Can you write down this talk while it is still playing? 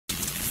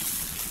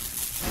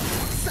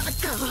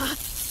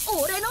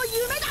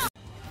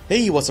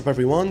Hey, what's up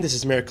everyone, this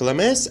is Miracle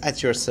MS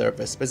at your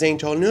service, presenting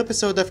to a new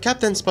episode of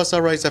Captain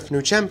Spasa Rise of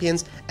New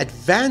Champions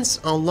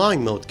Advanced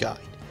Online Mode Guide.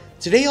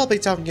 Today I'll be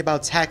talking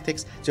about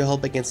tactics to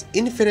help against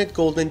Infinite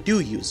Golden Dew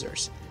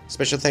users.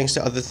 Special thanks to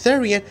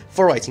Therian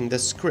for writing the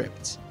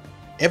script.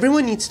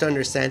 Everyone needs to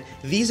understand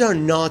these are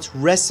not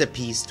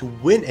recipes to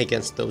win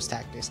against those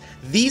tactics.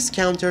 These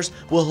counters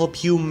will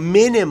help you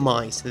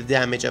minimize the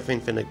damage of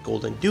Infinite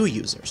Golden Dew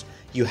users.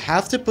 You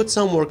have to put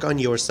some work on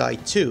your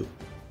side too.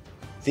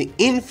 The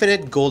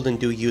Infinite Golden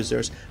Dew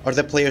users are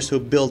the players who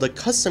build a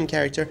custom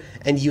character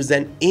and use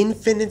an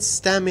infinite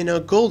stamina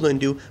Golden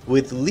Dew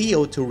with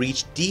Leo to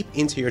reach deep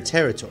into your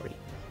territory.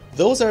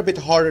 Those are a bit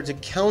harder to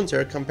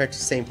counter compared to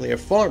same player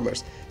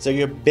farmers, so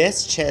your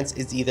best chance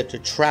is either to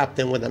trap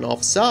them with an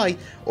offside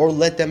or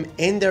let them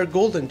end their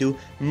Golden Dew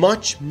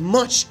much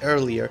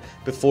earlier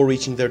before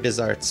reaching their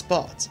desired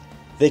spot.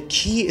 The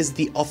key is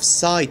the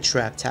offside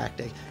trap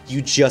tactic.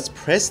 You just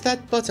press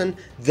that button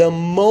the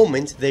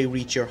moment they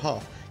reach your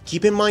half.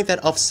 Keep in mind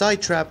that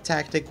offside trap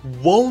tactic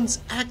won't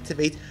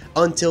activate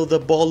until the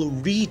ball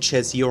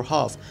reaches your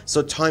half,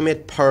 so time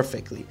it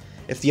perfectly.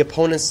 If the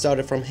opponent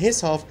started from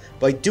his half,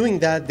 by doing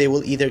that they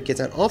will either get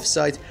an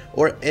offside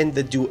or end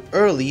the Dew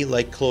early,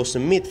 like close to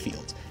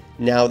midfield.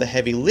 Now the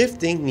heavy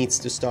lifting needs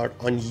to start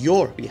on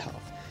your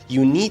behalf.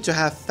 You need to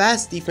have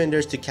fast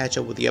defenders to catch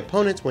up with the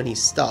opponent when he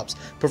stops,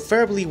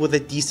 preferably with a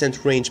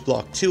decent range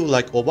block too,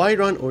 like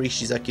Obairon or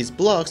Ishizaki's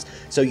blocks,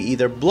 so you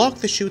either block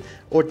the shoot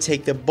or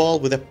take the ball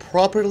with a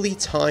properly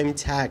timed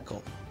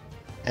tackle.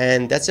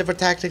 And that's it for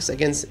tactics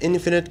against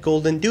Infinite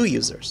Golden Dew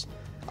users.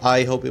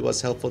 I hope it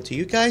was helpful to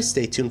you guys.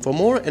 Stay tuned for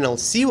more and I'll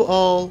see you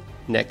all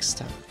next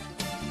time.